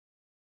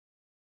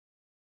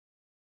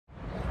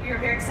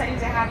very excited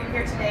to have you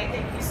here today.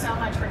 Thank you so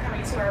much for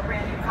coming to our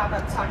brand new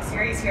pop-up talk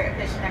series here at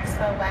Vision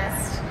Expo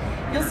West.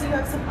 You'll see we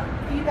have some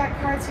feedback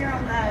cards here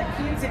on the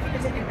cubes. If you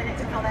could take a minute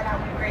to fill that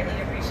out, we greatly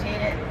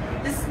appreciate it.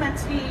 This is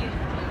meant to be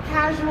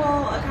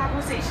casual, a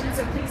conversation,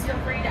 so please feel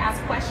free to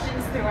ask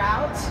questions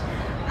throughout.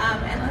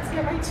 And let's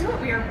get right to it.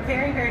 We are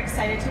very, very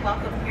excited to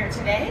welcome here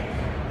today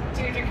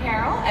Deirdre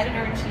Carroll,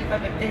 Editor-in-Chief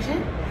of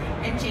InVision,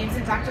 and James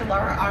and Dr.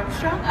 Laura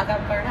Armstrong of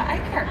Alberta Eye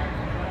Care.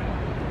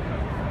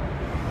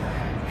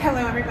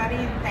 Hello everybody,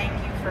 and thank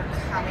you for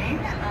coming.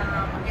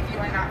 If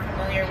you are not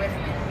familiar with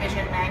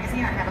InVision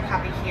Magazine, I have a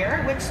copy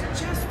here, which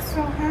just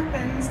so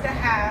happens to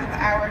have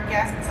our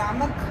guests on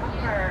the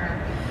cover.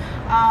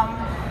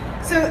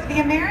 So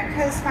the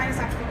America's Finest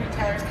Optical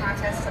Retailers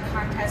Contest is a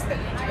contest that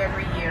we do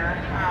every year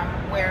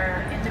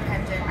where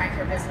independent eye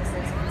care businesses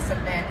can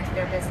submit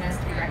their business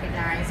to be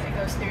recognized. It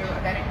goes through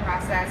a vetting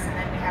process, and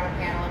then we have a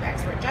panel of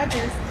expert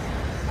judges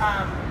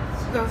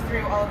go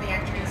through all of the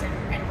entries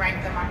and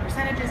rank them on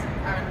percentages and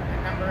on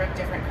a number of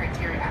different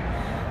criteria.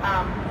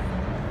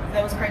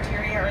 Those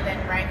criteria are then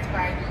ranked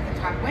by the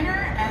top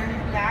winner, and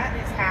that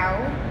is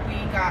how we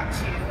got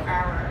to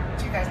our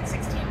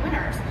 2016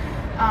 winners.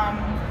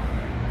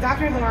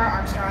 Dr. Laura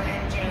Armstrong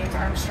and James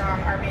Armstrong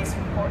are based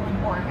in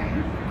Portland,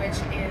 Oregon, which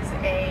is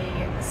a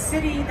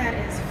city that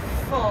is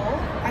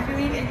full. I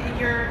believe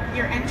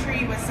your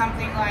entry was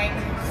something like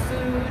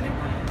food,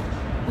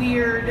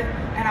 weird,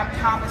 and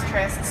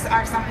optometrists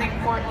are something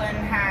Portland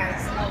has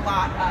a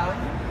lot of.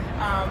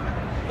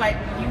 But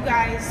you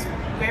guys,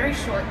 very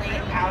shortly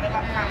out of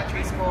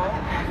optometry school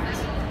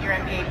and your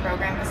MBA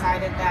program,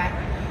 decided that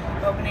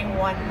opening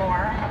one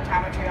more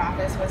optometry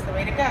office was the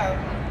way to go.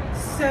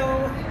 So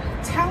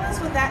tell us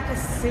what that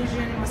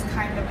decision was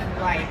kind of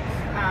like,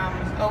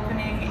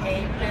 opening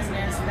a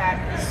business that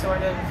is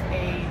sort of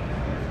a,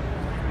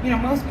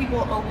 most people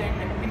open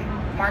in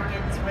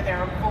markets where there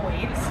are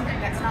voids,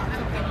 and that's not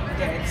something you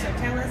did. So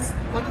tell us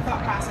what the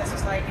thought process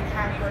was like and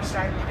how you were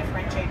starting to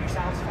differentiate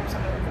yourselves from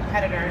some of the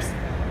competitors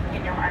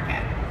in your market.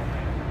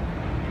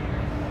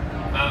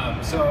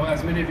 So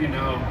as many of you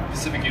know,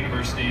 Pacific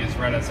University is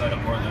right outside of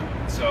Portland.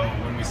 So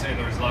when we say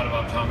there was a lot of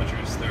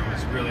optometrists, there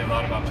was really a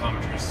lot of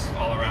optometrists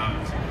all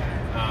around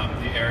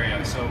the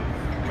area. So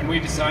when we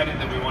decided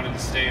that we wanted to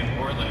stay in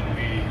Portland,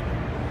 we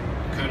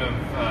could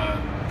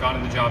have gone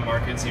in the job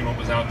market, seen what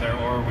was out there,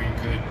 or we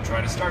could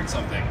try to start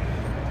something.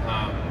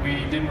 We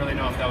didn't really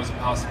know if that was a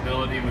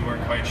possibility. We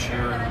weren't quite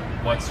sure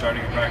what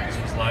starting a practice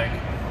was like.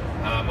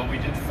 But we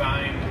did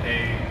find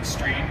a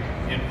street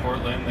in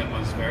Portland that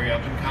was very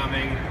up and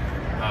coming.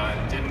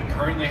 Didn't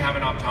currently have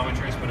an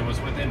optometrist, but it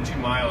was within 2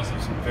 miles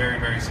of some very,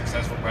 very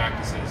successful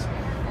practices.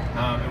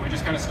 And we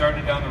just kind of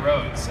started down the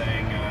road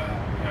saying,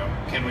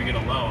 can we get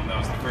a loan? That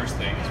was the first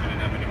thing, because we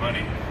didn't have any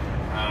money.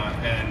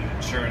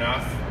 And sure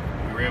enough,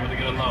 we were able to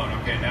get a loan.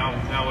 Okay, now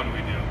what do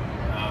we do?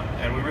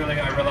 And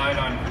I relied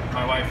on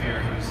my wife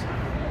here, who's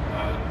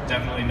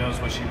definitely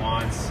knows what she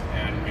wants,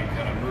 and we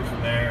kind of moved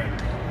from there.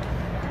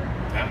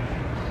 And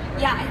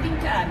yeah, I think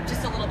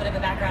just a little bit of a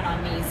background on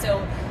me.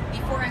 So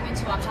before I went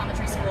to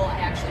optometry school, I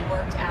actually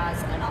worked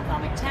as an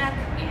ophthalmic tech,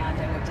 and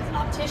I worked as an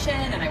optician,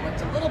 and I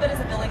worked a little bit as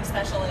a billing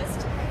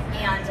specialist.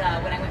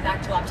 And when I went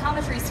back to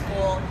optometry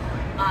school,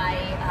 I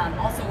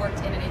also worked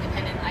in an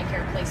independent eye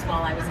care place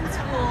while I was in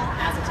school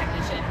as a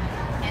technician.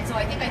 And so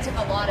I think I took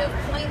a lot of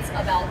points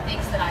about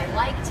things that I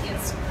liked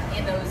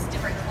in those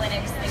different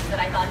clinics, things that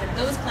I thought that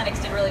those clinics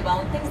did really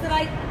well, and things that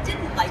I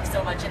didn't like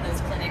so much in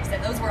those clinics.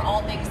 And those were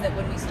all things that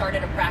when we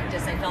started a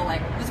practice, I felt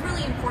like was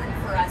really important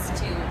for us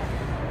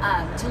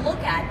to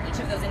look at each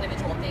of those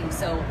individual things.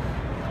 So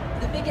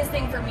the biggest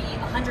thing for me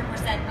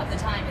 100% of the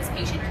time is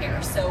patient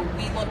care. So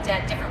we looked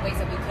at different ways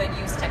that we could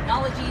use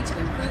technology to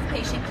improve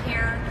patient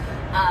care.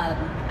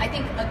 I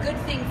think a good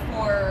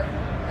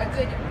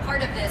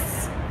part of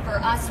this for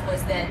us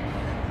was that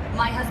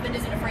my husband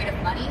isn't afraid of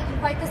money in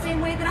quite the same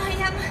way that I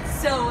am.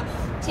 So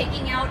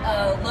taking out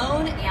a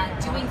loan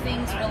and doing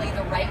things really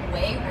the right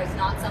way was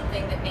not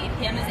something that made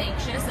him as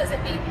anxious as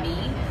it made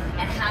me.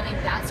 And having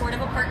that sort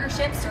of a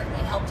partnership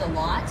certainly helped a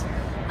lot.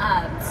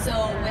 So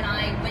when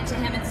I went to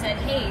him and said,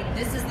 hey,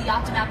 this is the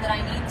Optimap that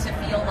I need to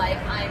feel like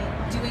I'm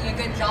doing a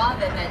good job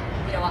and that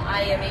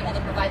I am able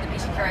to provide the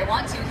patient care I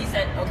want to, he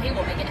said, okay,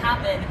 we'll make it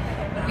happen.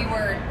 When we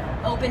were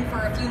open for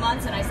a few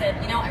months and I said,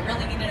 I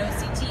really need an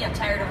OCT, I'm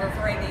tired of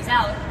referring these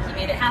out, he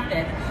made it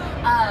happen.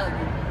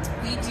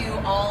 We do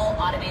all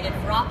automated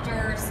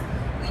phoropters.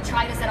 We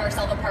try to set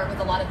ourselves apart with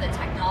a lot of the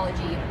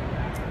technology.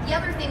 The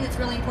other thing that's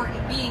really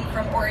important, being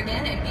from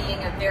Oregon and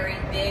being a very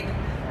big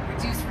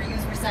reduce,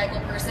 reuse,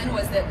 recycle person,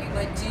 was that we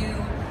would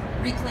do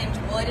reclaimed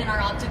wood in our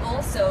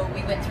optical. So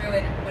we went through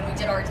and when we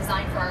did our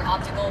design for our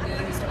optical, we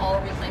used all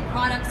reclaimed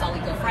products, all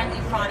eco-friendly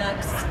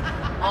products.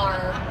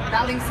 Our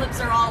routing slips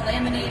are all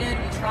laminated.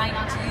 We try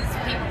not to use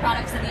paper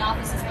products in the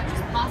office as much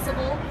as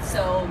possible.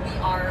 So we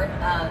are,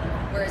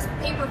 we're as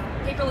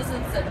paperless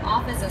as an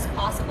office as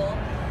possible.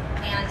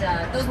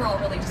 And those were all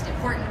really just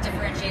important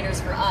differentiators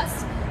for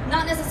us.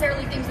 Not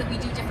necessarily things that we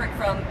do different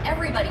from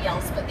everybody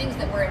else, but things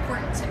that were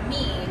important to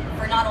me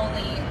for not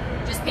only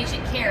just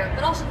patient care,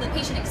 but also the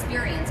patient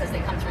experience as they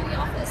come through the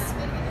office.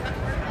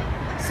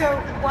 So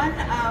one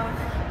of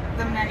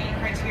the many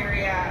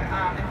criteria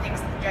and things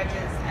that the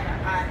judges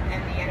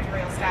and the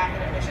editorial staff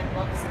at InVision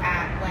looks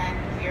at when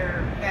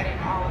we're vetting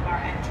all of our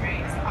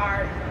entries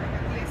are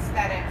the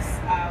aesthetics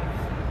of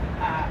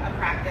a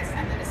practice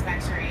and the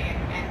dispensary.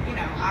 And you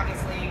know,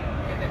 obviously,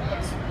 if it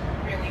looks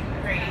really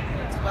great,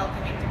 it's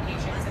welcoming to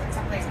patients, and it's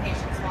someplace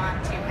patients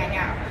want to hang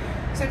out.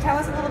 So tell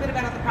us a little bit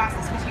about the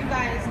process, because you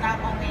guys not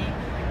only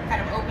kind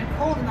of opened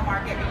cold in the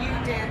market, but you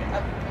did a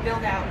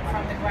build out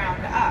from the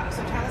ground up. So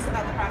tell us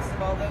about the process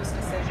of all those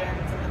decisions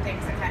and the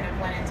things that kind of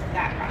went into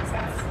that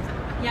process.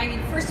 Yeah, I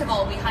mean, first of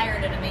all, we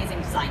hired an amazing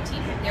design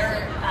team.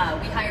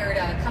 We hired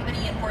a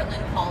company in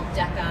Portland called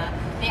DECA.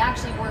 They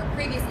actually were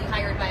previously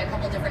hired by a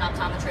couple different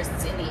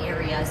optometrists in the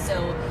area, so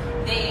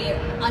they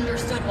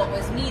understood what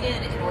was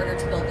needed in order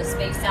to build the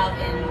space out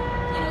in,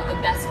 you know,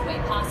 the best way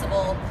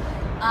possible.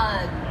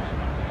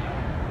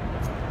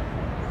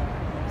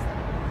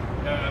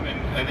 I mean,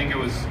 I think it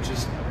was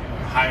just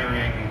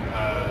hiring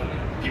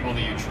people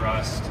that you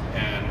trust,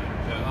 and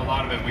a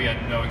lot of it we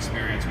had no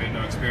experience. We had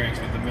no experience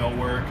with the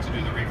millwork to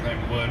do the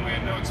reclaimed wood. We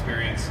had no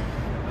experience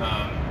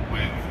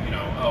with, you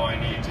know, oh, I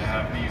need to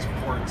have these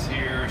ports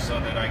here so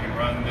that I can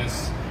run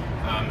this.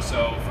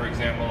 So, for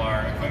example,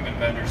 our equipment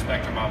vendor,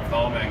 Spectrum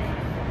Ophthalmic,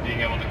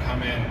 being able to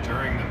come in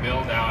during the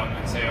build out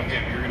and say, okay,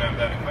 if you're going to have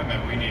that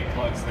equipment, we need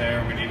plugs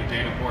there, we need a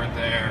data port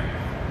there,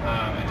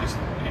 and just,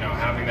 you know,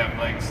 having that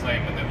blank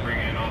slate, but then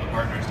bringing in all the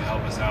partners to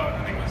help us out,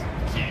 I think was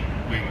key.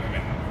 We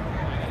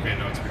had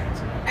no experience.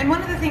 And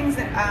one of the things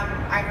that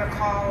I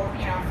recall,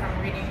 you know, from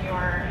reading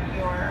your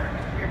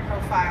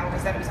profile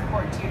was that it was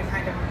important to you to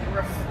kind of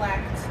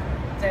reflect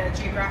the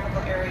geographical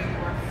area you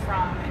were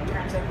from in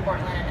terms of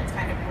Portland and its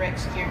kind of rich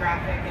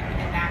geographic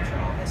and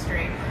natural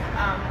history.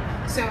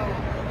 So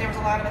there was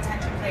a lot of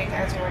attention paid,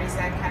 as you already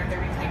said, kind of the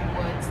reclaimed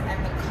woods and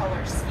the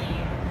color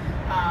scheme.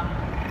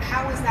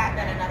 How has that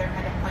been another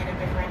kind of point of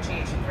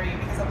differentiation for you?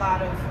 Because a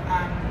lot of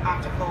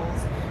opticals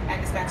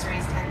and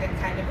dispensaries tend to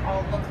kind of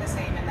all look the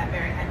same in that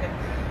very kind of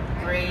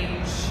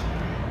grayish,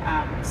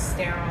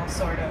 sterile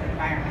sort of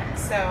environment.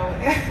 So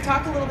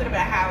talk a little bit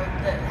about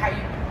how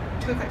you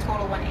took a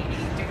total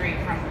 180 degree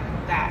from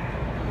that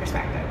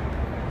perspective.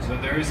 So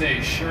there is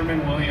a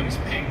Sherman-Williams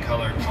paint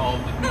color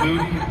called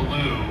Moody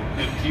Blue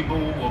that people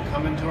will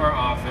come into our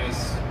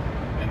office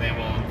and they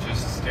will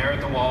just stare at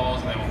the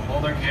walls and they will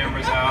pull their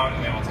cameras out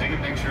and they will take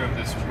a picture of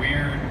this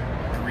weird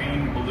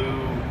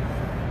green-blue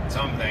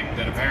something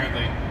that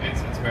apparently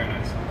it's very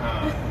nice.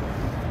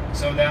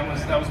 So that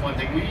was one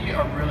thing. We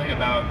are really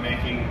about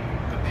making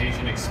the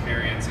patient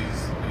experience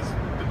as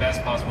the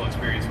best possible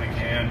experience we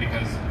can,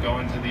 because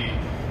going to the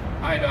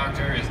eye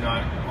doctor is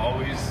not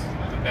always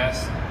the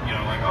best, you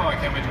know, like, oh, I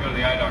can't wait to go to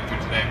the eye doctor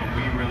today, but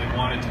we really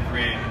wanted to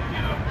create,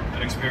 you know,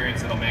 an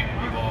experience that'll make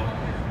people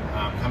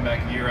come back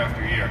year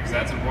after year, because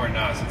that's important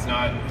to us. It's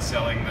not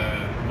selling the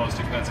most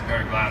expensive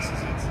pair of glasses.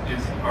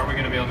 It's are we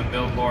going to be able to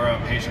build Laura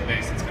a patient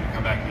base that's going to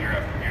come back year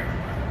after year?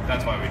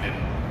 That's why we did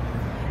it.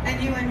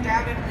 And you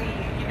undoubtedly,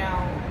 you know,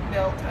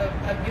 built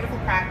a beautiful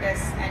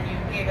practice, and you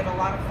gave it a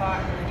lot of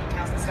thought and the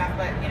details and stuff,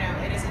 but, you know,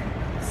 it isn't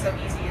so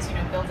easy as, you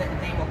know, build it and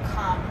they will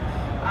come.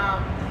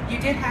 You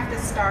did have to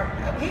start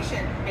a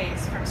patient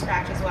base from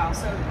scratch as well.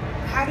 So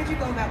how did you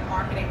go about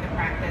marketing the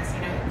practice,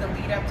 you know, the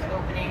lead up to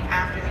opening,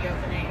 after the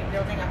opening,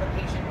 building up a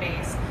patient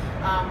base?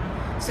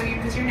 So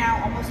because you're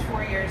now almost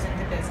 4 years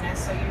into business,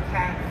 so you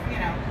have, you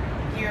know,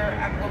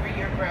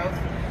 year-over-year growth,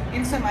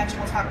 in so much, and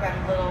we'll talk about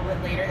it a little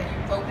bit later, that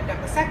you've opened up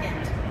a second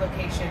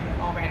location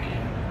already,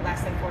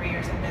 less than 4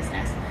 years in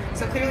business.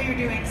 So clearly you're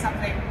doing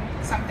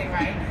something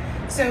right.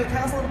 So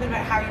tell us a little bit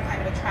about how you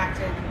kind of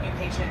attracted new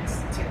patients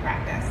to the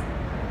practice.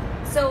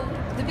 So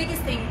the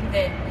biggest thing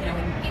that, you know,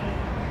 in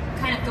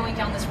kind of going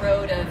down this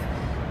road of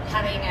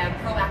having a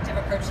proactive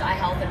approach to eye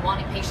health and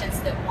wanting patients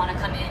that want to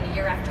come in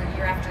year after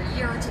year after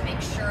year to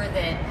make sure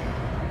that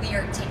we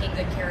are taking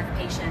good care of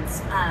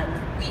patients.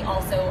 We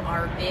also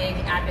are big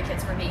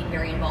advocates for being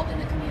very involved in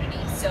the community.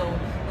 So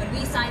when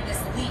we signed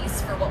this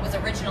lease for what was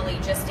originally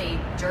just a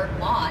dirt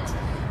lot,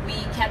 we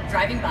kept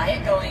driving by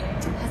it going,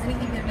 has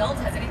anything been built?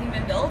 Has anything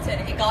been built?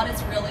 And it got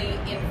us really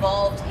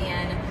involved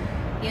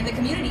in the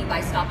community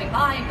by stopping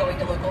by and going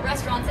to local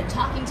restaurants and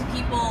talking to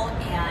people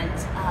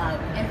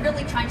and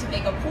really trying to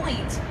make a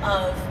point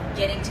of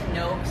getting to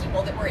know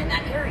people that were in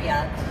that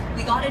area.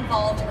 We got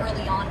involved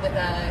early on with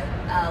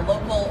a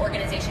local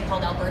organization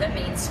called Alberta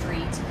Main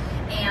Street,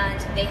 and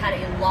they had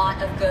a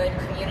lot of good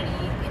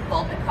community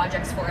involvement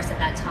projects for us at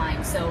that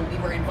time. So we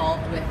were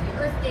involved with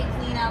the Earth Day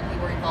cleanup, we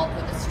were involved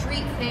with the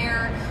street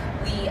fair,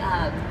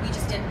 we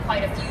just did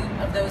quite a few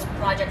of those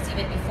projects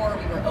even before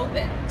we were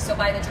open. So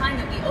by the time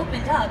that we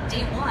opened up,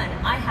 day one,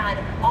 I had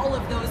all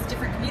of those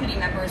different community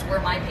members were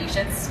my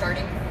patients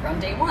starting from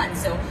day one.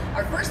 So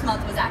our first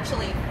month was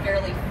actually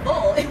fairly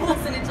full. It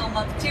wasn't until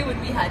month 2 when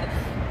we had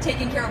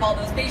taken care of all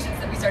those patients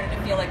that we started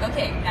to feel like,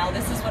 okay, now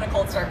this is what a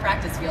cold start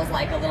practice feels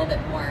like a little bit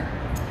more.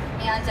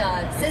 And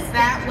is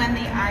that when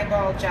the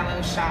eyeball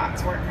jello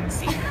shots were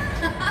conceived?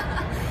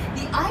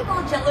 The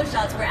eyeball jello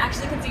shots were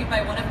actually conceived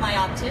by one of my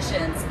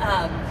opticians.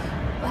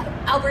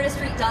 Alberta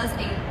Street does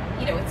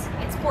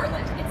it's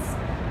Portland. It's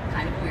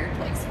kind of a weird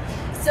place.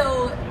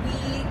 So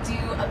we do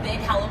a big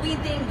Halloween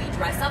thing. We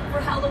dress up for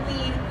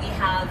Halloween. We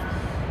have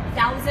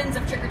thousands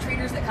of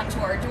trick-or-treaters that come to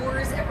our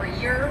doors every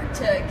year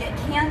to get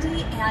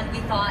candy, and we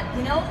thought,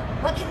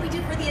 what can we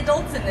do for the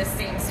adults in this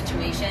same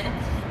situation?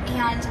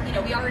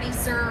 And we already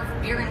serve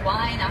beer and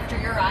wine after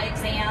your eye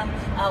exam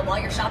while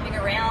you're shopping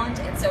around,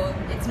 and so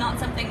it's not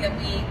something that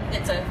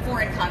it's a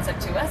foreign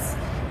concept to us.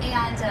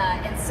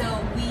 And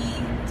so we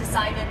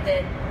decided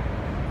that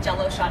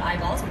Jello shot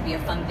eyeballs would be a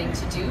fun thing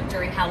to do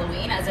during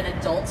Halloween as an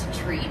adult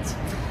treat.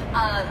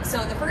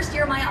 So the first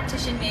year my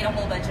optician made a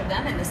whole bunch of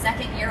them, and the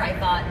second year I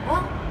thought,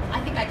 well, I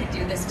think I could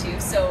do this too.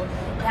 So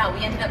yeah,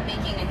 we ended up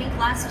making, I think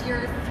last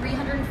year,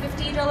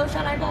 350 Jello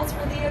shot eyeballs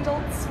for the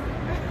adults.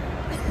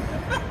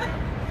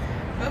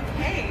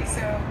 Okay,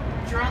 so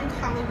drunk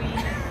Halloween.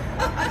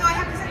 Although I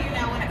have to say,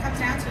 when it comes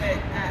down to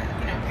it,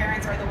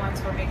 parents are the ones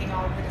who are making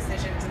all of the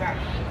decisions about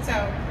me. So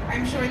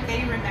I'm sure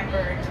they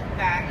remembered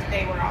that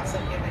they were also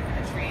given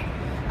a treat.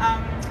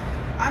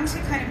 On to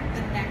kind of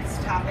the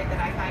next topic that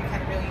I find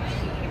kind of really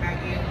intriguing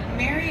about you.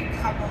 Married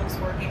couples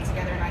working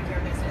together in eye care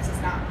business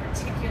is not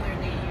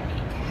particularly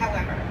unique.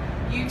 However,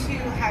 you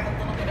two have a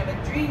little bit of a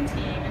dream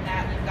team in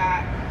that you've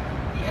got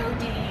the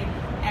OD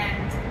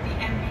and the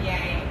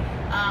MBA.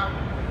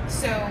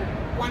 So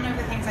one of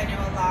the things I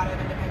know a lot of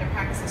independent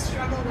practices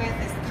struggle with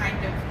is kind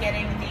of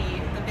getting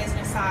the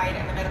business side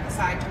and the medical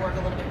side to work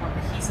a little bit more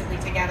cohesively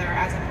together.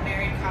 As a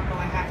married couple,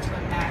 I have to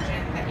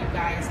imagine that you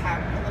guys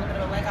have a little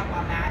bit of a leg up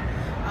on that.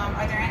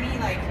 Are there any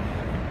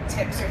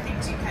tips or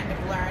things you kind of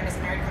learned as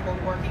a married couple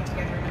working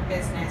together in a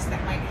business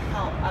that might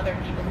help other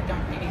people who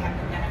don't maybe have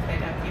the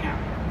benefit of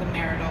the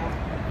marital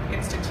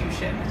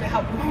institution to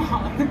help them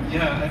along?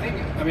 Yeah,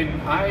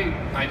 I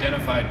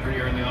identified pretty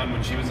early on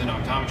when she was in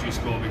optometry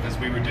school, because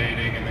we were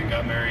dating and then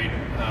got married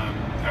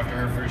after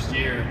her first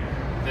year,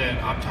 that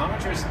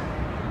optometrists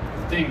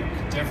think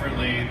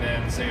differently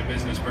than, say, a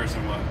business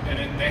person would.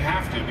 And they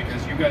have to,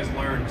 because you guys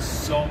learn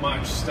so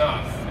much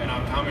stuff in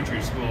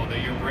optometry school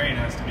that your brain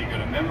has to be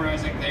good at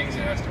memorizing things.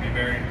 It has to be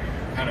very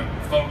kind of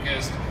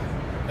focused.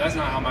 That's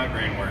not how my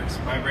brain works.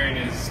 My brain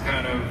is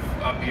kind of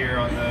up here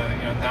on the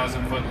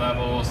 1,000-foot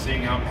level,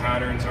 seeing how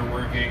patterns are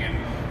working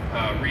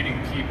and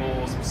reading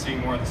people, seeing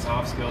more of the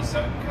soft skills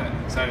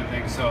side of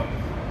things. So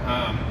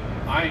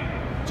I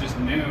just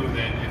knew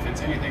that if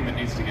it's anything that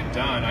needs to get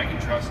done, I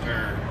can trust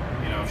her.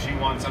 If she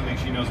wants something,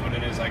 she knows what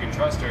it is, I can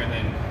trust her. And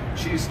then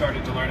she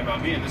started to learn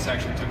about me, and this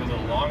actually took a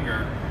little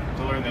longer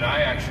to learn that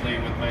I actually,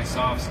 with my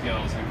soft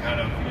skills and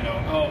kind of,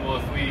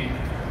 if we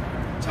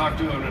talk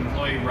to an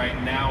employee right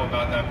now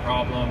about that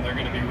problem, they're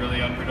going to be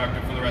really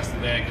unproductive for the rest of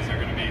the day because they're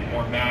going to be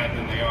more mad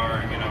than they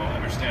are,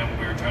 understand what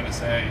we were trying to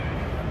say.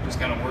 Just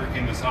kind of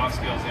working the soft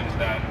skills into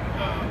that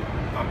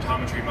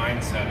optometry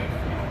mindset.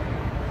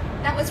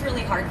 That was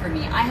really hard for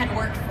me. I had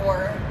worked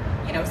for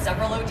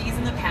several ODs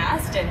in the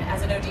past, and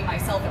as an OD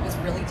myself, it was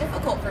really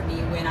difficult for me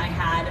when I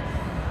had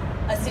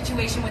a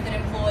situation with an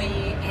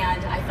employee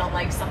and I felt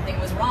like something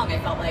was wrong. I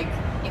felt like,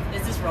 if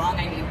this is wrong,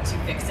 I need to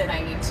fix it.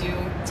 I need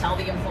to tell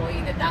the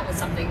employee that that was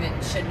something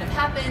that shouldn't have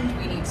happened.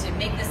 We need to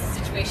make this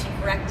situation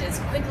correct as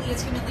quickly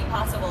as humanly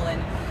possible.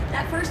 And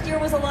that first year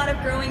was a lot of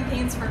growing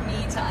pains for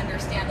me to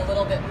understand a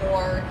little bit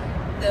more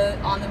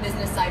on the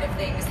business side of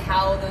things,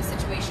 how those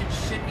situations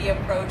should be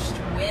approached,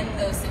 when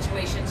those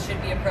situations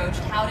should be approached,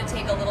 how to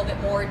take a little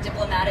bit more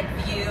diplomatic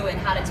view and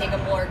how to take a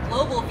more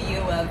global view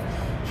of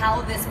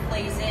how this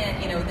plays in.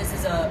 This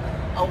is a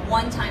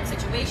one-time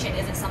situation.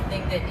 Is it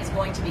something that is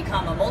going to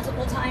become a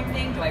multiple-time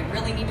thing? Do I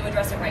really need to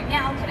address it right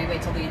now? Can I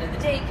wait till the end of the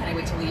day? Can I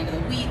wait till the end of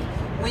the week?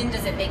 When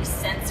does it make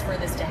sense for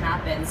this to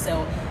happen?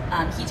 So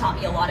he taught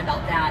me a lot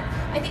about that.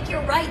 I think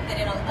you're right that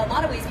in a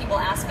lot of ways people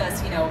ask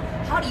us,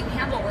 how do you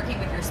handle working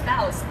with your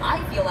spouse?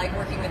 I feel like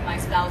working with my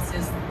spouse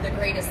is the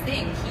greatest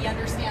thing. He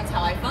understands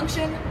how I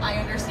function. I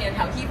understand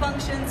how he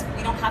functions.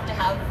 We don't have to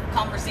have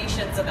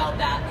conversations about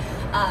that.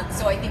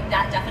 So I think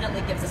that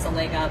definitely gives us a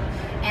leg up.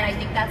 And I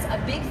think that's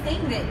a big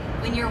thing, that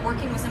when you're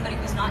working with somebody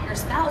who's not your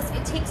spouse,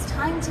 it takes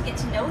time to get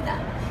to know them.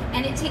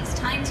 And it takes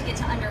time to get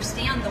to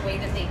understand the way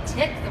that they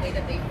tick, the way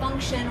that they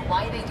function,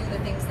 why they do the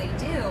things they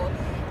do.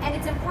 And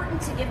it's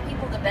important to give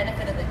people the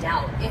benefit of the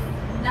doubt. If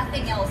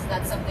nothing else,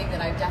 that's something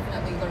that I've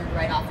definitely learned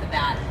right off the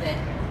bat, that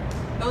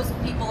most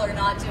people are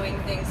not doing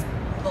things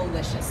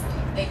maliciously.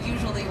 They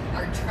usually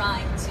are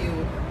trying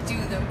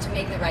to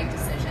make the right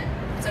decision.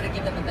 So to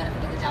give them the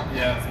benefit of the doubt.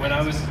 Yeah, when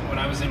I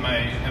was in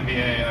my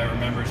MBA, I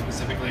remember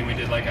specifically we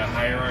did like a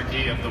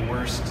hierarchy of the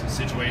worst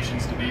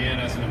situations to be in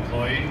as an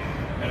employee,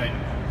 and I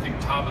think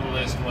top of the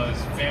list was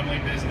family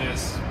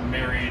business,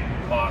 married,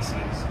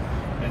 bosses.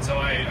 And so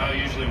I'll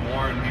usually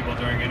warn people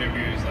during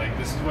interviews, like,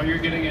 this is what you're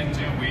getting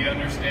into, we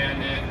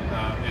understand it.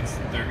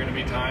 There are going to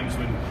be times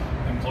when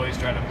employees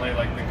try to play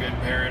like the good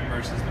parent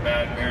versus the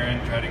bad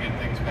parent, try to get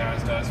things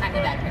past us. I'm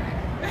the bad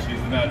parent.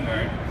 She's the bad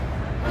parent.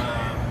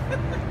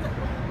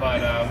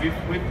 But we've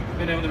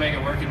been able to make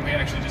it work, and we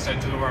actually just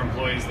had 2 of our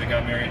employees that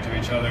got married to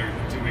each other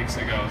 2 weeks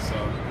ago. So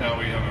now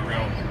we have a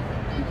real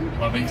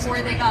loving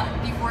situation.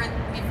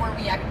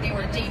 They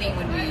were dating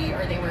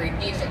or they were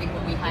engaged, I think,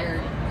 when we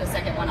hired the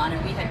second one on,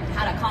 and we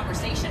had a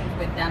conversation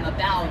with them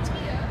about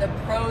the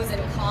pros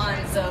and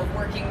cons of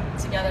working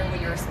together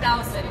with your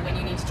spouse and when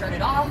you need to turn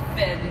it off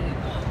and,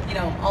 you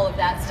know, all of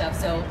that stuff.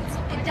 So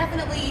it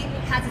definitely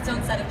has its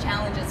own set of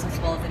challenges as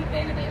well as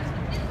advantages.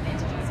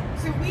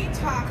 So we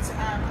talked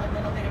a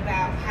little bit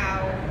about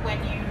how when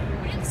you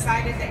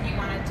decided that you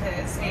wanted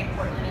to stay in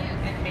Portland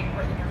and make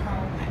Portland your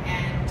home,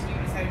 and you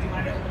decided you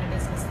wanted to open a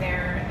business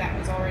there that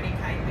was already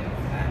kind of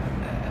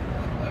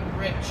a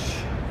rich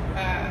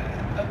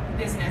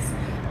business,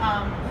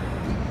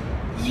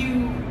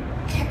 you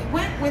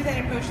went with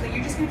an approach that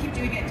you're just going to keep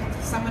doing it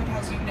until someone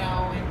tells you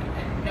no,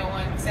 and no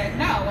one said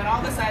no, and all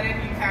of a sudden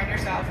you found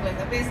yourself with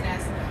a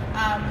business,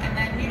 and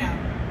then, you know,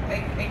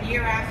 a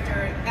year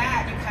after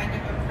that you kind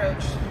of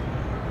approached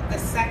the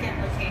second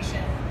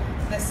location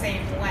the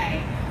same way.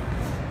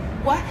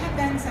 What have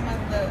been some of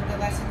the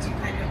lessons you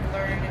kind of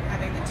learned in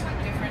having the 2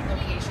 different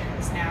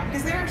locations now?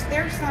 Because there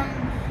are some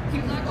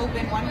people who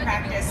open one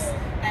practice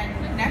and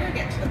never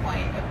get to the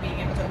point of being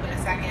able to open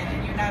a second,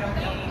 and you not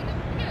only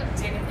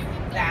did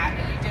that,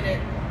 but you did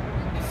it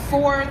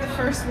before the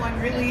first one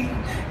really,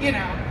 you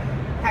know,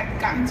 had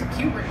gotten to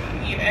puberty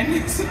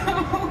even. So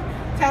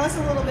tell us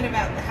a little bit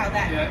about how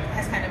that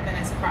has kind of been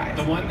a surprise.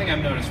 The one thing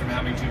I've noticed from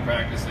having 2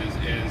 practices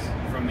is,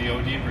 from the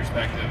OD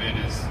perspective,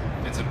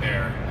 it's a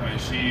bear. I mean,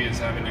 she is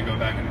having to go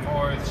back and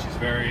forth. She's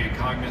very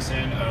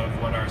cognizant of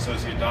what our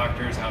associate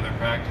doctors, how they're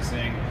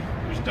practicing.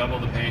 There's double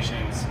the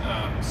patients.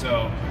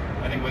 So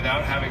I think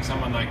without having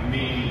someone like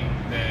me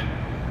that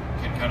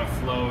can kind of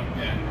float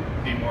and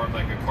be more of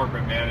like a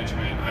corporate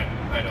management,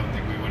 I don't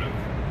think we would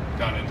have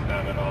gone into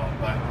that at all.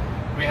 But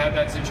we had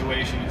that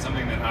situation. It's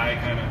something that I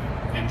kind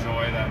of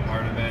enjoy, that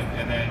part of it.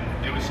 And then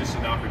it was just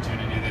an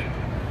opportunity that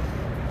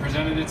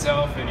presented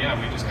itself, and yeah,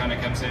 we just kind of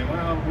kept saying,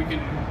 well, maybe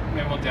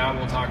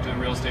we'll talk to a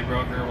real estate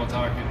broker, we'll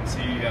talk and see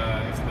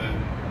if the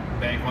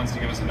bank wants to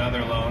give us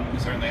another loan. We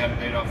certainly hadn't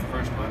paid off the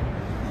first one,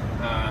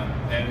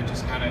 and it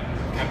just kind of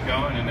kept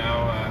going, and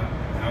now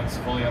it's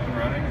fully up and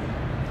running.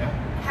 Yeah.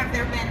 Have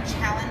there been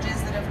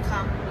challenges that have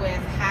come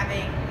with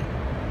having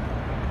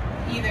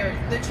either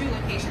the 2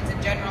 locations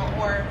in general,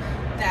 or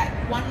that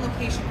one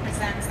location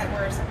presents that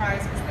were a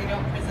surprise because they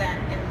don't present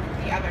in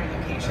the other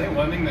location? I think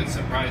one thing that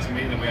surprised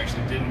me that we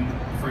actually didn't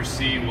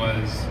foresee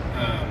was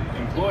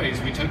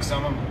employees. We took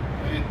some of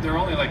they're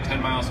only like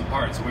 10 miles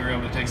apart, so we were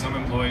able to take some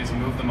employees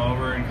and move them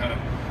over and kind of,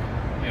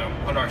 you know,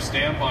 put our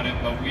stamp on it,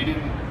 but we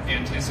didn't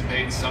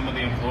anticipate some of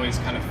the employees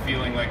kind of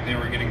feeling like they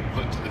were getting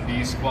put to the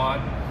B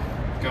squad,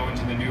 going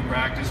to the new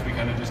practice. We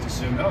kind of just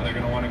assumed, oh, they're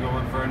going to want to go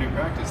work for a new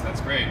practice,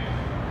 that's great.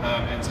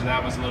 And so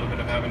that was a little bit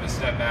of having to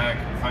step back,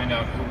 find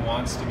out who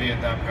wants to be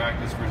at that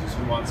practice versus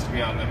who wants to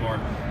be on the more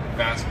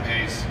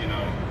fast-paced, you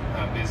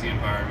know, busy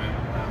environment.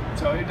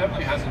 So it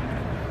definitely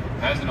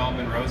hasn't all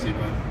been rosy,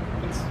 but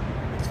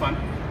it's fun.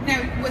 Now,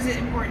 was it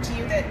important to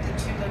you that the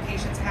 2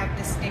 locations have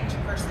distinct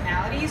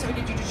personalities, or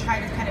did you just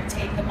try to kind of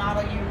take the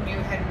model you knew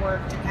had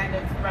worked and kind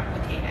of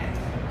replicate it?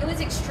 It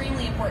was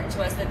extremely important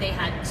to us that they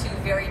had 2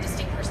 very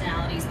distinct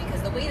personalities,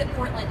 because the way that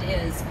Portland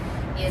is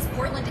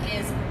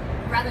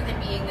rather than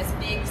being this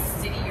big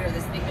city or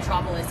this big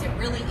metropolis, it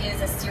really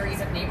is a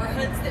series of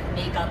neighborhoods that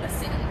make up a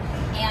city.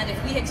 And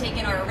if we had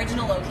taken our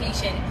original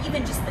location,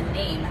 even just the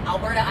name,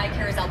 Alberta Eye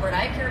Care is Alberta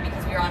Eye Care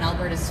because we are on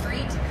Alberta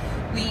Street.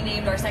 We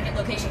named our second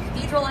location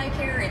Cathedral Eye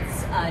Care.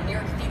 It's near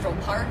Cathedral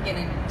Park in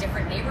a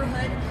different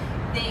neighborhood.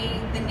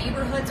 The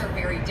neighborhoods are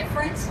very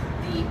different.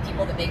 The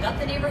people that make up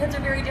the neighborhoods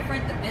are very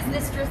different. The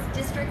business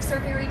districts are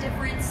very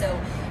different.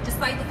 So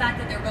despite the fact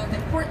that they're both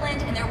in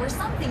Portland, and there were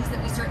some things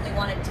that we certainly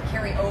wanted to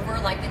carry over,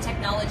 like the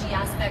technology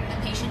aspect,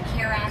 the patient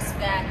care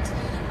aspect,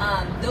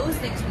 those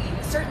things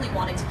we certainly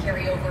wanted to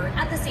carry over.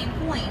 At the same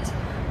point,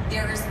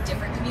 there's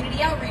different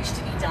community outreach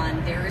to be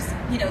done. There's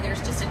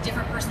just a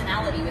different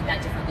personality with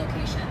that different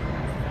location.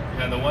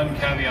 Yeah, the one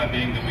caveat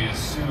being that we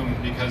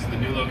assumed, because the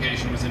new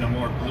location was in a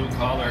more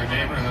blue-collar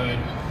neighborhood,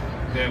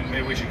 that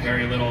maybe we should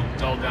carry a little,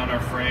 dull down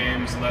our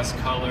frames, less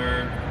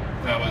color.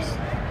 That was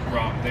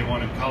wrong. They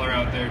wanted color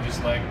out there,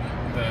 just like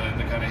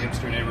the kind of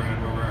hipster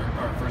neighborhood where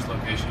our first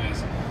location is.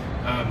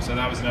 So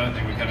that was another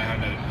thing. We kind of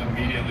had to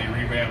immediately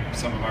revamp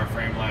some of our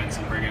frame lines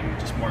and bring in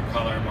just more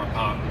color, more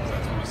pop, because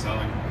that's what was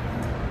selling.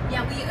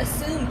 Yeah, we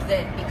assumed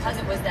that because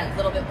it was that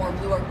little bit more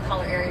bluer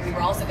color area, we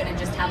were also going to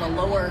just have a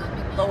lower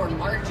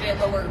margin,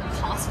 lower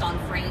cost on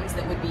frames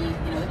that would be,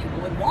 that people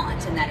would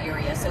want in that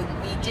area. So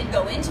we did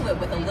go into it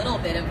with a little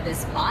bit of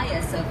this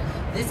bias of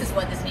this is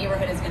what this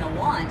neighborhood is going to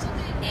want.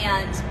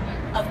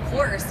 And of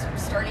course,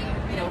 starting,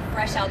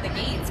 fresh out the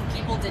gates,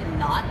 people did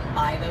not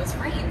buy those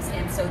frames.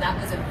 And so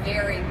that was a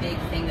very big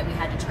thing that we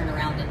had to turn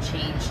around and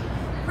change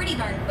pretty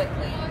darn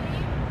quickly.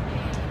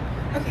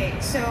 Okay,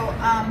 so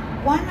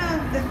one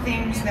of the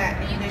things that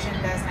InVision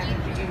does, and I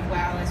think we do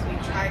well, is we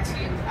try to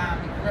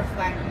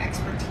reflect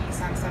expertise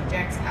on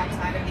subjects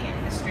outside of the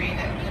industry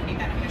that could be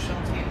beneficial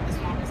to the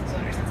small business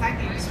owners and inside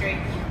the industry.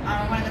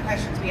 One of the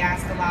questions we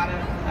ask a lot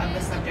of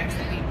the subjects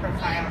that we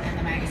profile in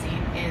the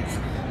magazine is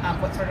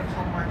what sort of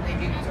homework they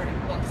do, what sort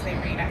of books they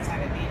read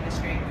outside of the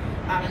industry.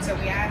 And so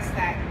we asked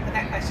put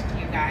that question to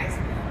you guys,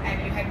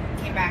 and you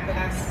came back at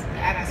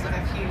us with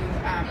a few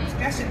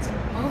suggestions,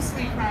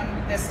 mostly from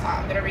this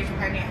author. Raise your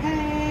hand.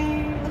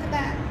 Hey, look at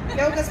that,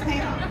 yoga's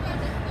paying off.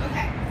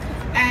 Okay,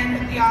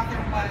 and the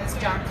author was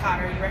John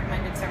Cotter. You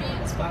recommended several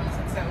of his books,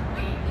 and so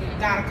we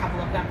got a couple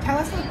of them. Tell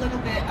us a little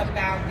bit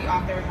about the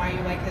author and why you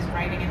like his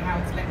writing and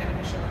how it's been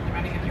beneficial in the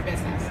running of your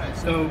business.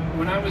 So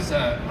when I was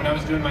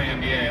doing my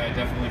MBA, I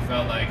definitely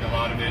felt like a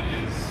lot of it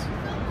is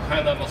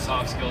high-level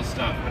soft skills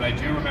stuff, but I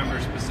do remember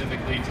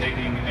specifically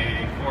taking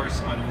a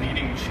course on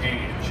leading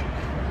change,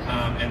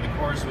 and the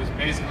course was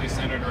basically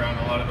centered around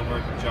a lot of the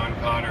work of John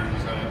Cotter,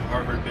 who's a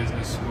Harvard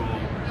Business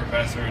School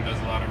professor and does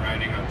a lot of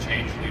writing on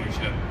change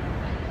leadership.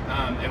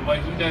 And what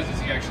he does is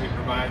he actually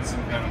provides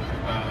some kind of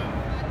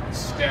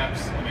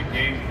steps and a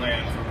game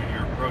plan for when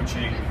you're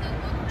approaching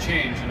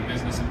change in a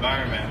business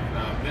environment.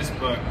 This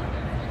book,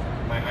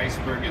 Our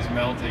Iceberg is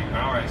Melting,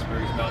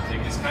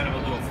 is kind of a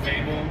little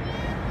fable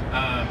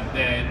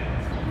that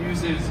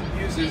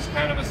uses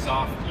kind of a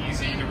soft,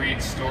 easy to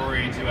read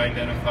story to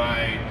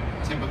identify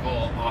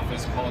typical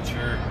office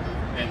culture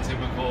and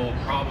typical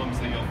problems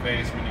that you'll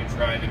face when you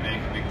try to make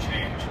a big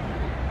change.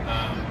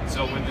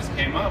 So when this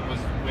came up was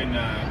when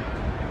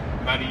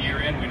about a year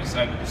in we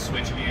decided to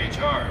switch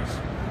EHRs,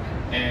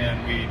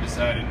 and we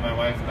decided, my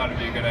wife thought it'd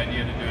be a good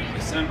idea to do it in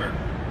December.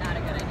 Not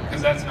a good idea.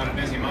 Because that's not a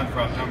busy month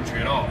for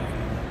optometry at all.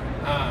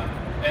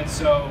 And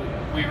so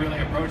we really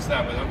approached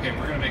that with, okay,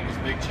 we're going to make this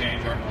big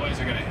change. Our employees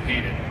are going to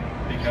hate it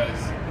because,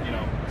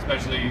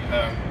 especially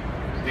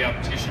the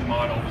optician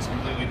model was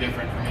completely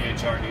different from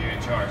EHR to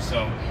EHR.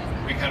 So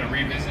we kind of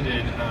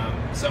revisited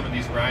some of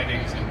these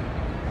writings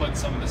and put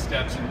some of the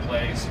steps in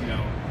place,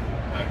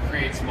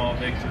 create small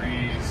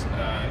victories,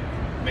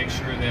 make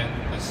sure that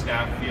the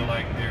staff feel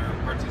like they're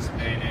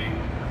participating.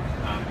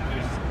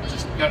 There's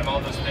just kind of all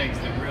those things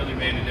that really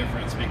made a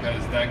difference,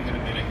 because that could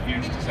have been a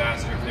huge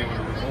disaster if they would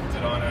have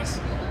revolted on us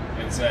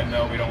and said,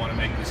 no, we don't want to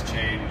make this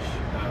change.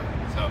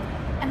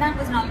 And that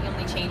was not the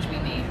only change we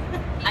made.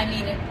 I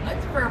mean,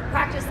 for a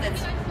practice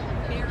that's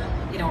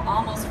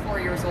almost 4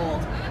 years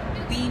old,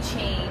 we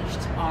changed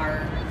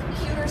our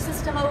computer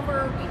system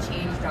over, we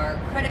changed our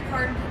credit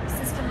card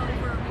system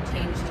over, we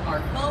changed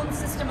our phone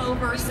system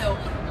over, so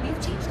we've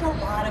changed a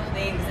lot of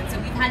things, and so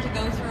we've had to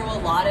go through a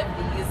lot of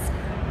these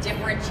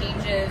different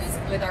changes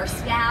with our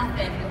staff,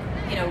 and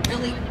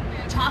really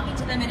talking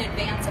to them in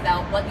advance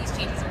about what these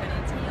changes are going to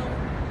entail.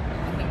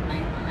 I think my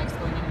mic's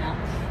going in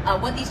now.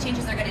 What these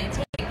changes are going to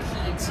entail,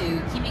 key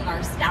to keeping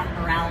our staff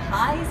morale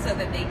high so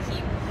that they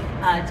keep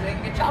doing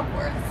a good job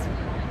for us.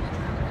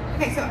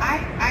 Okay, so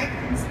I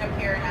can sit up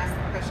here and ask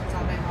the questions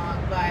all day long,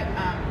 but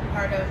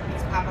part of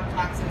these pop-up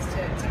talks is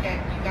to get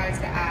you guys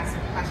to ask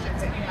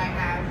questions that you might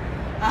have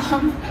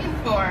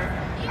for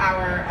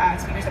our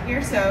speakers up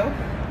here. So,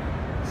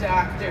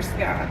 Dr.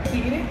 Scott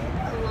Keating,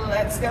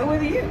 let's go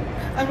with you.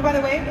 By the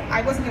way,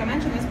 I wasn't going to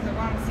mention this because I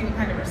wanted to see what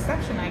kind of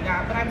reception I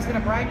got, but I was going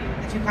to bribe you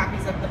with the 2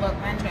 copies of the book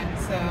mentioned,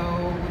 so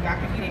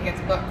Dr. Keating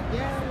gets a book.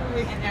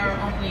 Yay! And there are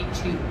only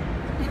 2.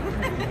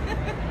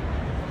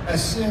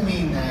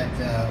 Assuming that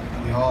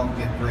we all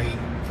get great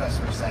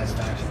customer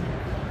satisfaction,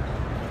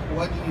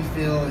 what do you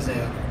feel is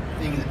a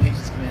thing that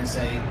patients come in and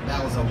say,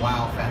 that was a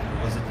wow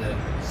factor? Was it the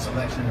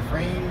selection of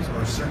frames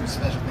or a certain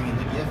special thing in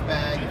the gift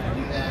bag if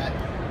you do that?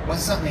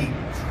 What's something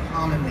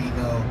commonly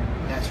go,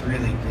 that's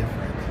really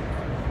different?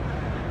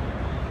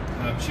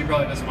 She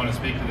probably doesn't want to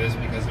speak to this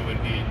because it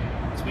would be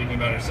speaking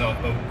about herself,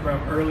 but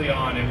from early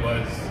on it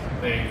was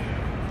they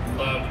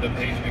loved the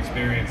patient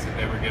experience that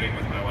they were getting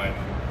with my wife.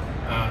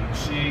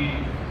 She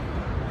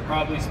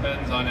probably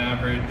spends on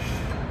average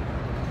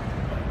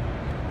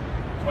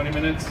 20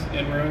 minutes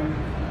in room.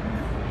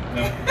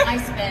 No. I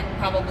spend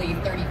probably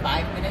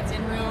 35 minutes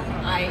in room.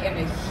 I am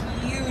a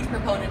huge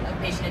proponent of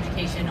patient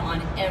education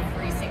on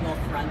every single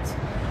front.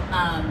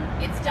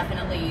 It's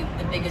definitely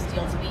the biggest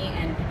deal to me,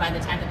 and by the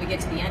time that we get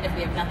to the end, if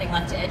we have nothing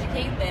left to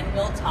educate, then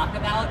we'll talk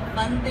about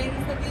fun things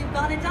that we've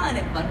gone and done,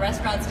 and fun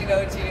restaurants to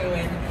go to,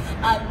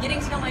 and getting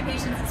to know my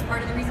patients is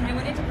part of the reason I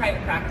went into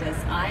private practice.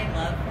 I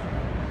love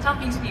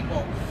talking to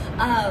people.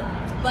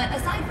 But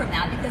aside from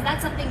that, because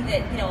that's something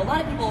that, a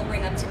lot of people will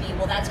bring up to me,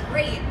 well, that's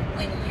great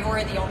when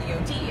you're the only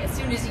OD. As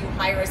soon as you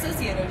hire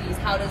associate ODs,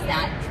 how does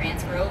that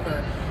transfer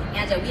over?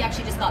 And we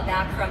actually just got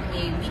back from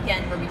a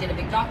weekend where we did a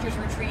big doctor's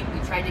retreat. We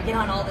tried to get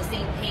on all the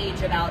same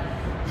page about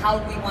how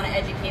we want to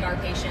educate our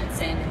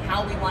patients and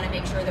how we want to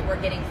make sure that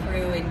we're getting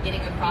through and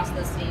getting across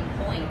those same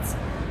points.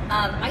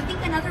 I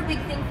think another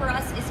big thing for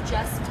us is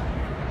just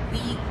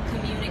we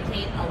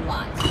communicate a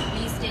lot.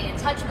 We stay in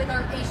touch with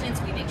our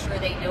patients. We make sure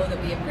they know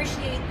that we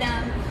appreciate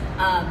them.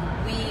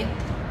 We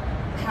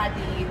had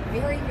the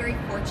very, very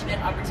fortunate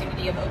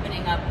opportunity of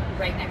opening up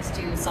right next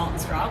to Salt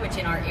and Straw, which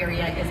in our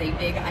area is a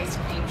big ice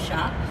cream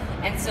shop.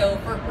 And so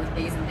for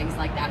birthdays and things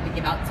like that, we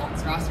give out salt and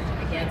straw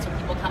certificates, or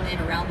people come in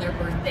around their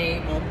birthday,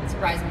 we'll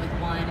surprise them with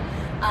one.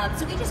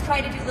 So we just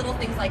try to do little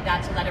things like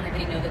that to let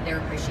everybody know that they're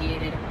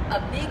appreciated. A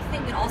big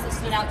thing that also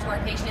stood out to our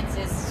patients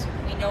is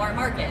we know our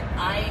market.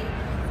 I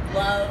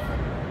love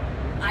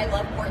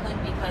Portland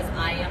because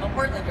I am a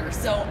Portlander,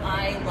 so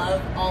I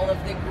love all of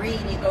the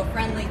green,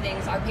 eco-friendly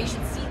things. Our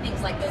patients see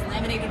things like those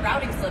laminated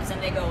routing slips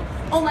and they go,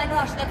 oh my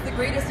gosh, that's the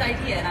greatest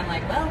idea. And I'm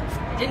like, well,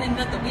 I didn't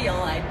invent the wheel,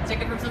 I took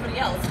it from somebody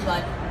else,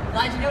 but I'm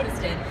glad you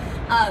noticed it.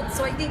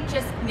 So I think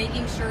just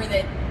making sure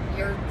that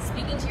you're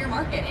speaking to your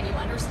market and you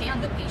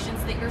understand the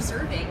patients that you're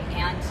serving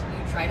and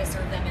you try to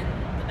serve them in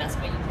the best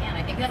way you can.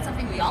 I think that's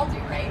something we all do,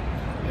 right?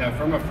 Yeah,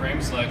 from a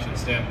frame selection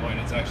standpoint,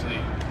 it's actually,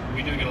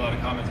 we do get a lot of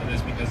comments on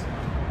this because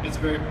it's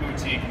very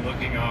boutique,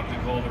 looking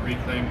optical, the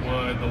reclaimed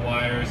wood, the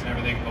wires and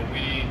everything, but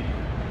we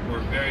were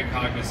very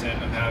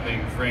cognizant of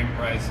having frame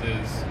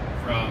prices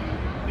from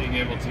being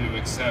able to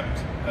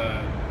accept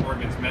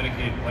Oregon's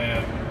Medicaid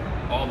plan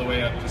all the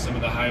way up to some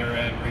of the higher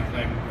end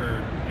reclaimed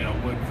or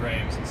wood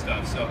frames and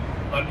stuff. So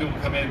a lot of people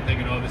come in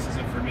thinking, oh, this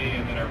isn't for me,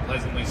 and then are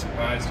pleasantly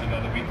surprised to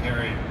know that we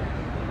carry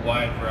a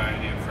wide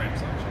variety of frame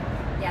selection.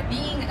 Yeah,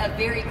 being a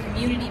very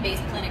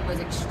community-based clinic was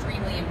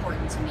extremely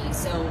important to me.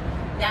 So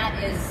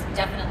that is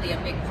definitely a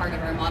big part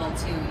of our model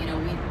too.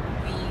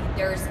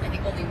 There's I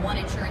think only one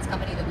insurance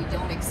company that we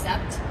don't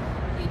accept.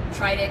 We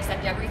try to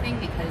accept everything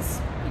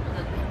because people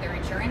don't pick their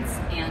insurance,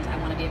 and I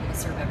want to be able to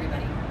serve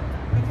everybody.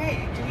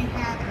 Okay, do we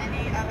have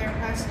any other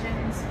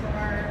questions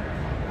for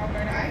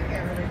Alberta Eye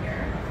Care over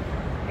here?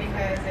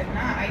 Because if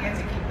not, I get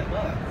to keep the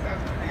book.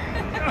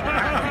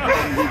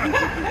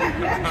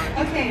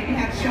 Okay, we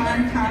have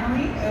Sean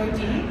Connolly,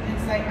 OD,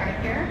 Insight Eye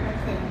Care,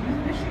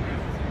 Macomb, Michigan.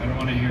 I don't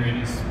want to hear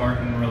any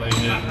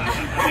Spartan-related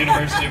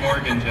University of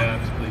Oregon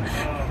jabs, please.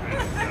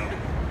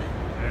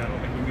 I don't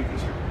think we meet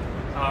this year.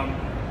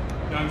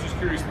 Now, I was just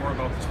curious more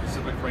about the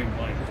specific frame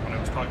lines. When I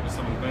was talking to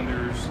some of the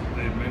vendors,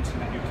 they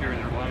mentioned that you carry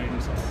their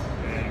lines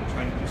and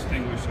trying to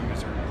distinguish them.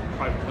 Is there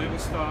private label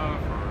stuff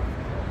or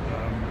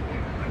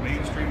the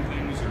mainstream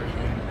things, or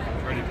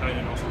try to tie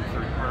in also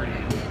third party,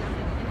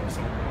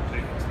 some will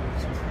take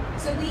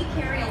those. So we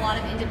carry a lot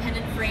of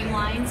independent frame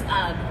lines.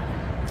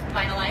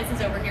 Vinylized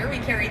is over here. We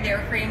carry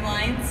their frame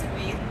lines.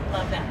 We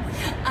love them.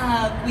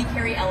 We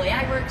carry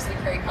LAI Works. We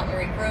carry Cutler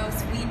and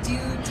Gross. We do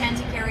tend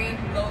to carry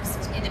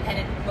mostly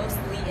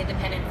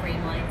independent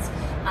frame lines.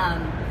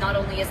 Not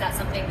only is that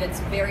something that's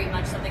very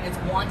much something that's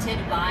wanted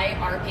by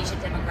our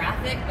patient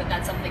demographic, but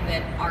that's something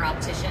that our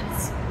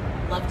opticians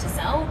love to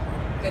sell.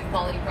 Good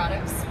quality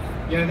products.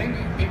 Yeah, I think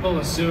people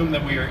assume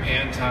that we are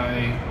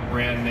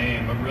anti-brand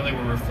name, but really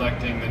we're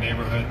reflecting the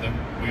neighborhood that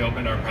we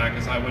opened our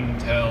practice. I wouldn't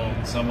tell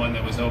someone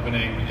that was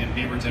opening in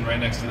Beaverton right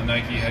next to the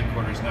Nike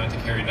headquarters not to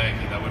carry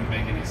Nike. That wouldn't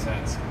make any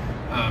sense.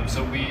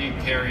 So we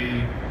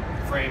carry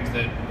frames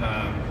that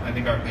I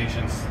think our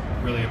patients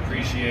really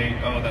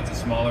appreciate. Oh, that's a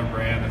smaller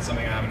brand, that's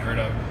something I haven't heard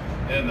of.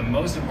 And the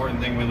most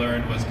important thing we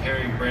learned was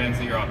carrying brands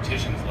that your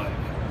opticians like.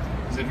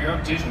 Because if your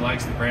optician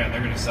likes the brand,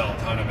 they're going to sell a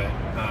ton of it.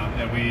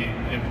 And we,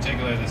 in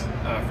particular, this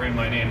frame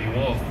line Andy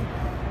Wolf,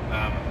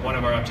 one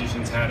of our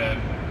opticians had a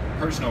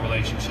personal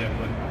relationship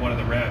with one of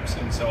the reps,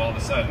 and so all of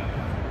a sudden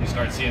you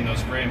start seeing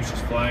those frames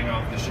just flying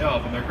off the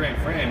shelf, and they're great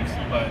frames,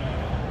 but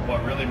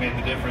what really made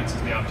the difference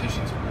is the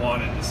opticians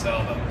wanted to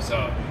sell them.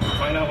 So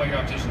find out what your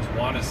opticians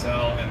want to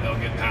sell, and they'll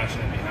get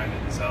passionate behind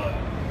it and sell it.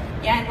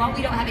 Yeah, and while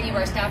we don't have any of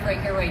our staff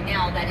right here right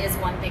now, that is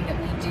one thing that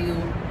we do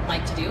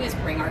like to do, is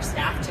bring our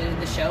staff to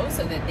the show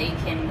so that they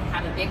can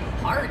have a big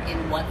part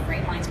in what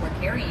frame lines we're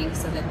carrying,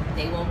 so that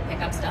they will pick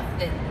up stuff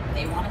that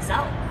they want to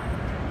sell.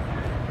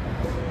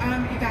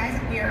 You guys,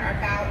 we are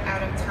about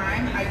out of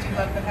time. I do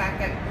love the fact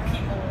that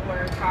people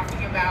were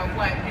talking about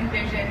what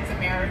InVision's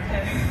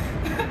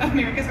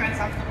America's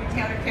Renaissance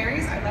retailer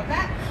carries. I love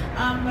that.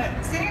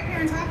 But standing up here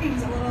and talking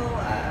is a little,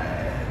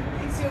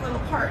 makes you a little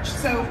parched.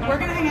 So we're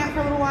going to hang out for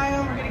a little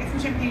while. We're going to get some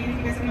champagne. If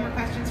you guys have any more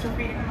questions, feel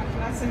free to come up to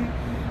us, and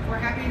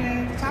we're happy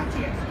to talk to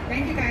you.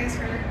 Thank you guys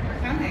for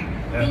coming.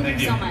 Yeah,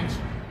 thank you so much.